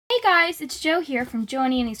Hey guys, it's Joe here from Joe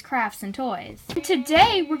and Annie's Crafts and Toys.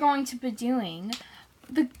 Today we're going to be doing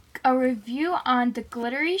a review on the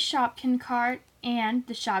glittery Shopkin cart and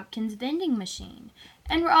the Shopkins vending machine.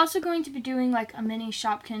 And we're also going to be doing like a mini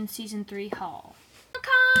Shopkins Season 3 haul.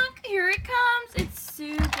 Here it comes. It's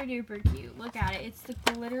super duper cute. Look at it. It's the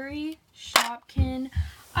glittery Shopkin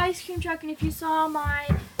ice cream truck. And if you saw my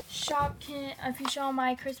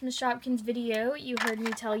Christmas Shopkins video, you heard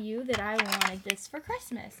me tell you that I wanted this for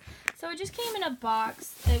Christmas. So it just came in a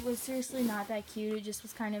box. It was seriously not that cute. It just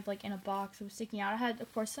was kind of like in a box. It was sticking out. It had,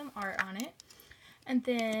 of course, some art on it. And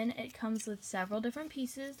then it comes with several different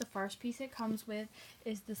pieces. The first piece it comes with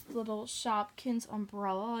is this little Shopkins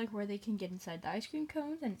umbrella, like where they can get inside the ice cream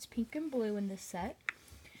cones, and it's pink and blue in this set.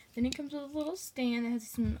 Then it comes with a little stand that has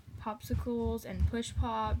some popsicles and push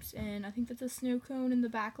pops, and I think that's a snow cone in the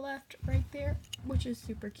back left right there, which is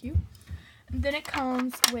super cute. And then it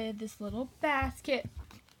comes with this little basket.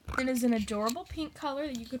 It is an adorable pink color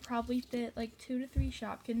that you could probably fit like 2 to 3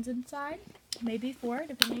 Shopkins inside, maybe 4,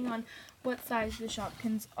 depending on what size the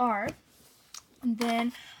Shopkins are. And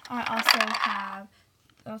then I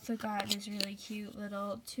also got this really cute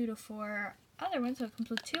little 2 to 4 other one, so it comes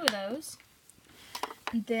with 2 of those.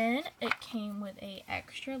 And then it came with a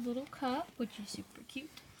extra little cup, which is super cute.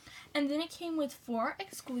 And then it came with 4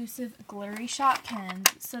 exclusive glittery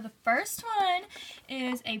Shopkins. So the first one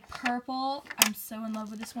is a purple, I'm so in love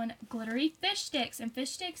with this one, glittery fish sticks. And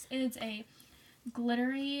fish sticks is a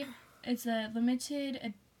glittery, it's a limited,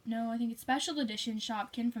 I think it's special edition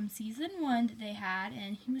Shopkin from season 1 that they had.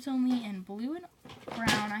 And he was only in blue and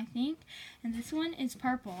brown, I think. And this one is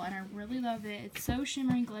purple, and I really love it. It's so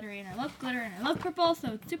shimmery and glittery, and I love glitter, and I love purple,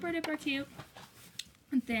 so it's super duper cute.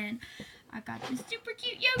 And then I got this super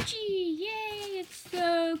cute Yoshi! Yay! It's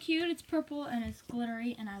so cute. It's purple and it's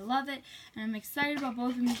glittery and I love it. And I'm excited about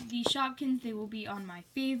both of these Shopkins. They will be on my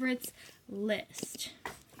favorites list.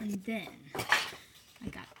 And then I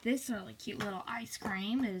got this really cute little ice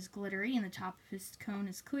cream. It is glittery and the top of his cone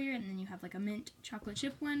is clear. And then you have like a mint chocolate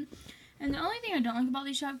chip one. And the only thing I don't like about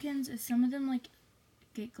these Shopkins is some of them like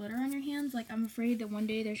get glitter on your hands. Like I'm afraid that one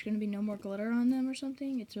day there's going to be no more glitter on them or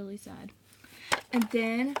something. It's really sad. And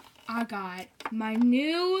then I got my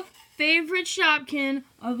new favorite Shopkin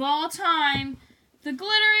of all time, the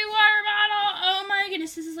glittery water bottle. Oh my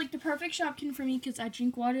goodness, this is like the perfect Shopkin for me because I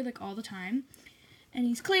drink water like all the time. And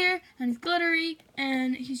he's clear, and he's glittery,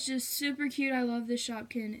 and he's just super cute. I love this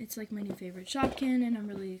Shopkin. It's like my new favorite Shopkin, and I'm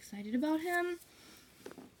really excited about him.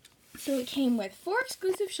 So it came with 4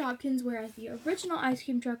 exclusive Shopkins, whereas the original ice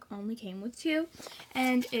cream truck only came with 2.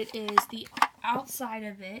 And it is the outside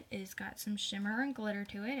of it is got some shimmer and glitter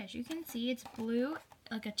to it. As you can see, it's blue,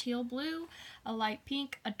 like a teal blue, a light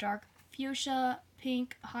pink, a dark fuchsia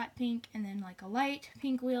pink, hot pink, and then like a light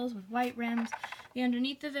pink wheels with white rims. The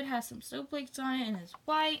underneath of it has some snowflakes on it and is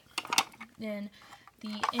white. Then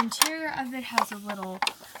the interior of it has a little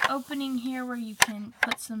opening here where you can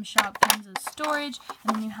put some Shopkins as storage,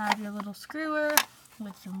 and then you have your little screwer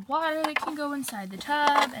with some water that can go inside the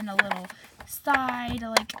tub, and a little side,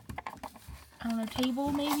 like, I don't know,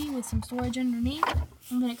 table maybe with some storage underneath.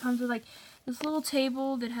 And then it comes with like this little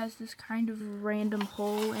table that has this kind of random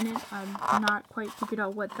hole in it. I'm not quite figured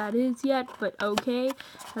out what that is yet, but okay. It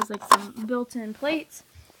has like some built-in plates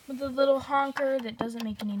with a little honker that doesn't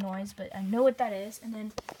make any noise, but I know what that is. And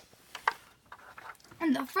then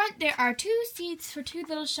in the front there are 2 seats for 2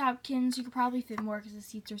 little Shopkins. You could probably fit more because the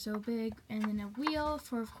seats are so big. And then a wheel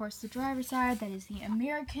for, of course, the driver's side. That is the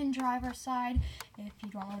American driver's side. If you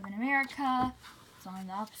don't live in America, it's on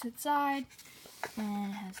the opposite side. And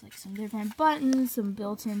it has like some different buttons, some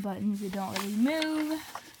built-in buttons that don't really move.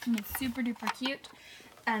 And it's super duper cute.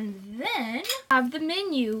 And then I have the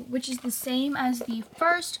menu, which is the same as the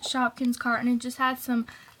first Shopkins cart, and it just has some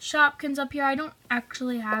Shopkins up here. I don't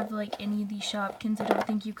actually have like any of these Shopkins. I don't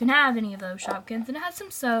think you can have any of those Shopkins. And it has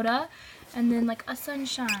some soda, and then like a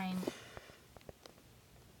sunshine.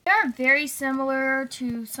 They are very similar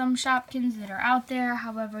to some Shopkins that are out there,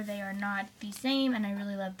 however they are not the same, and I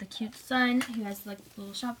really love the cute son who has like the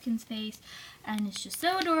little Shopkins face, and it's just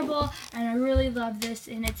so adorable, and I really love this.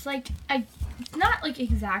 And it's like, it's not like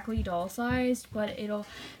exactly doll sized, but it'll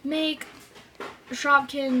make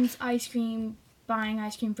Shopkins buying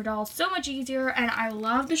ice cream for dolls so much easier. And I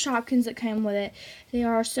love the Shopkins that came with it. They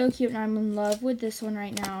are so cute, and I'm in love with this one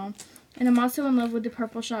right now. And I'm also in love with the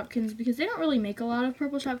purple Shopkins because they don't really make a lot of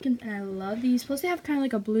purple Shopkins, and I love these. Plus they have kind of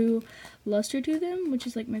like a blue luster to them, which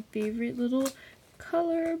is like my favorite little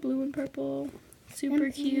color, blue and purple. Super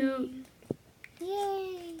cute.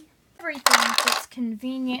 Yay! Everything fits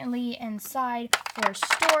conveniently inside for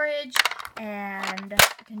storage, and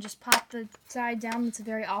you can just pop the side down. It's a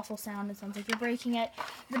very awful sound. It sounds like you're breaking it.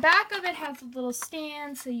 The back of it has a little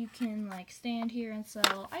stand so you can like stand here and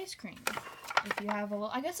sell ice cream. If you have a little,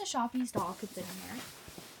 I guess a Shoppies doll could fit in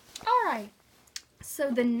there. Alright, so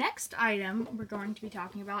the next item we're going to be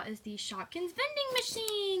talking about is the Shopkins vending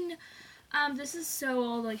machine. This is so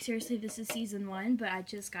old, like seriously, this is season 1, but I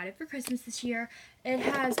just got it for Christmas this year. It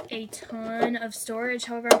has a ton of storage,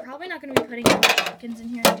 however, I'm probably not going to be putting all my Shopkins in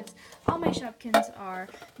here, because all my Shopkins are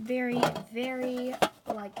very, very,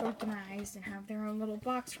 like, organized and have their own little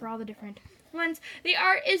box for all the different ones. The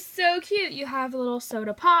art is so cute. You have a little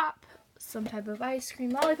soda pop, some type of ice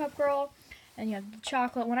cream lollipop girl, and you have the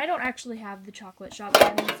chocolate one. I don't actually have the chocolate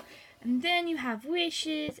Shopkins. And then you have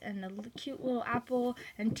Wishes and the cute little apple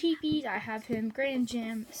and teepees. I have him, Grand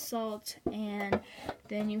Jam, Salt, and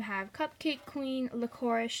then you have Cupcake Queen,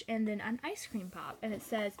 Licorice, and then an ice cream pop. And it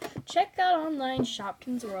says, check out online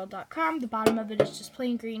shopkinsworld.com. The bottom of it is just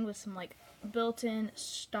plain green with some like built-in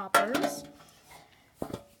stoppers.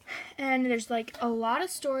 And there's like a lot of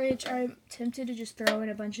storage. I'm tempted to just throw in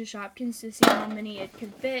a bunch of Shopkins to see how many it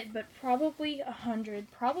could fit, but probably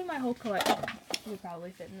 100, probably my whole collection would probably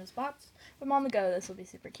fit in this box. If I'm on the go, this will be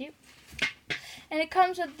super cute. And it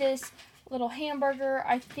comes with this little hamburger.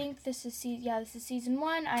 I think this is this is season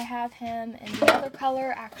 1. I have him in the other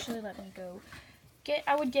color. Actually, let me go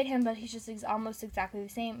I would get him, but he's just almost exactly the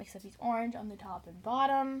same, except he's orange on the top and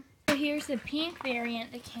bottom. So here's the pink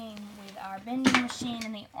variant that came with our vending machine,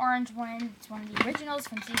 and the orange one, it's one of the originals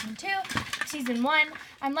from season 2. Season 1,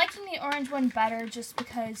 I'm liking the orange one better just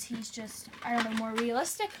because he's just, I don't know, more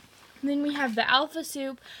realistic. And then we have the Alpha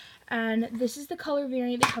Soup, and this is the color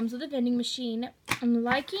variant that comes with the vending machine. I'm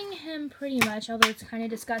liking him pretty much, although it's kind of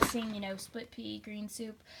disgusting, you know, split pea, green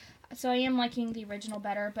soup. So I am liking the original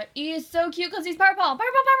better, but he is so cute because he's purple. Purple,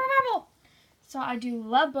 purple, purple! So I do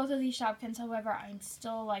love both of these Shopkins, however, I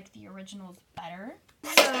still like the originals better.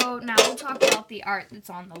 So now we'll talk about the art that's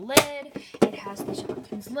on the lid. It has the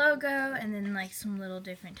Shopkins logo and then like some little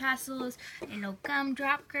different tassels, a little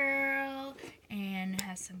gumdrop girl, and it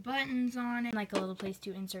has some buttons on it, like a little place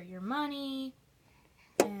to insert your money,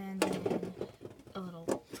 and then a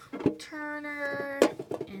little turner,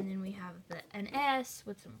 and then we have an S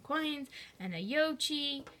with some coins, and a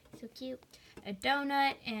Yoshi, so cute, a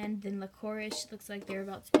donut, and then Licorice. Looks like they're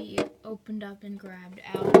about to be opened up and grabbed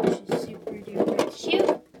out, which is super duper cute.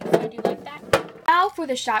 So I do like that. Now for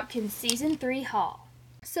the Shopkins Season 3 haul.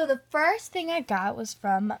 So the first thing I got was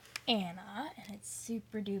from Anna, and it's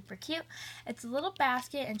super duper cute. It's a little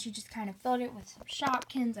basket, and she just kind of filled it with some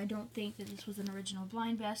Shopkins. I don't think that this was an original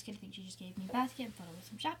blind basket. I think she just gave me a basket and filled it with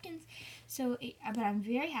some Shopkins. So, but I'm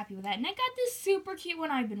very happy with that. And I got this super cute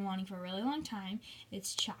one I've been wanting for a really long time.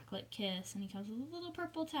 It's Chocolate Kiss, and he comes with a little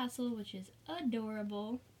purple tassel, which is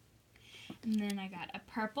adorable. And then I got a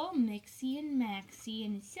purple Mixie and Maxie,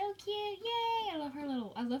 and it's so cute. Yay! I love her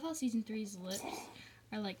little. I love how Season 3's lips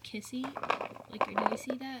are like kissy. Like, do you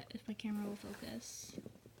see that? If my camera will focus.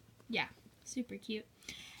 Yeah, super cute.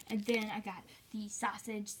 And then I got the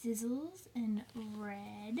sausage sizzles in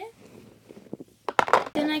red.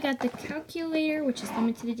 Then I got the calculator, which is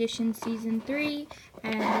limited edition Season 3.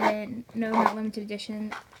 And then, no, not limited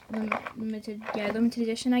edition. Limited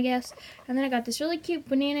edition, I guess. And then I got this really cute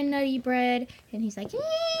banana nutty bread, and he's like,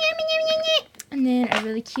 and then a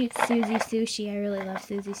really cute Susie Sushi. I really love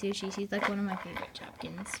Susie Sushi. She's like one of my favorite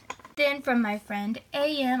Shopkins. Then from my friend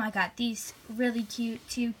AM, I got these really cute,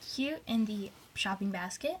 too cute, in the shopping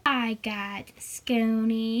basket. I got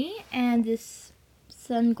Scony and this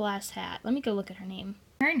sunglass hat. Let me go look at her name.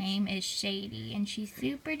 Her name is Shady, and she's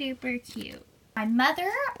super duper cute. My mother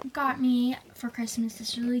got me for Christmas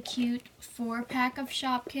this really cute 4-pack of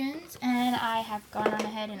Shopkins, and I have gone on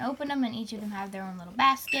ahead and opened them, and each of them have their own little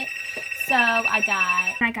basket. So I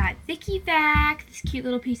got Vicky Vac, this cute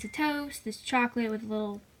little piece of toast, this chocolate with a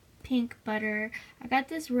little pink butter. I got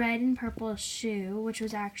this red and purple shoe, which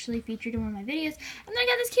was actually featured in one of my videos, and then I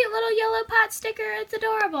got this cute little yellow pot sticker. It's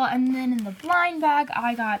adorable. And then in the blind bag,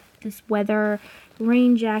 I got this weather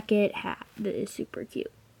rain jacket hat that is super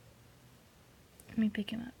cute. Let me pick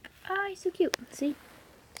him up. Oh, he's so cute. See?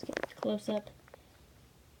 Let's get a close up.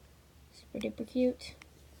 Super duper cute.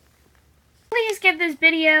 Please give this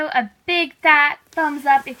video a big fat thumbs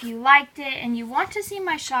up if you liked it and you want to see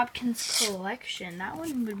my Shopkins collection. That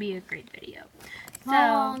one would be a great video.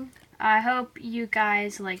 So, I hope you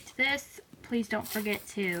guys liked this. Please don't forget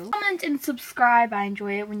to comment and subscribe. I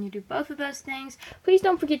enjoy it when you do both of those things. Please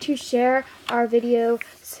don't forget to share our video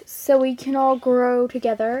so we can all grow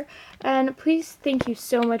together. And please, thank you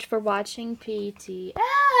so much for watching PTL.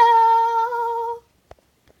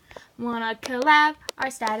 Wanna collab? Our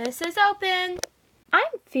status is open.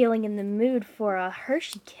 I'm feeling in the mood for a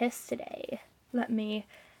Hershey Kiss today. Let me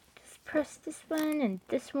just press this one and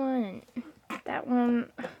that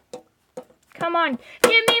one. Come on,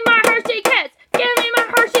 give me my Hershey Kiss! Give me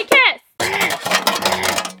my Hershey Kiss!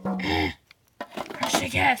 Hershey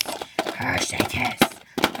Kiss! Hershey Kiss!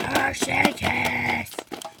 Hershey Kiss!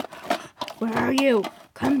 Where are you?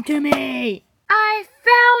 Come to me! I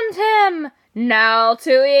found him! Now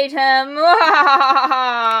to eat him!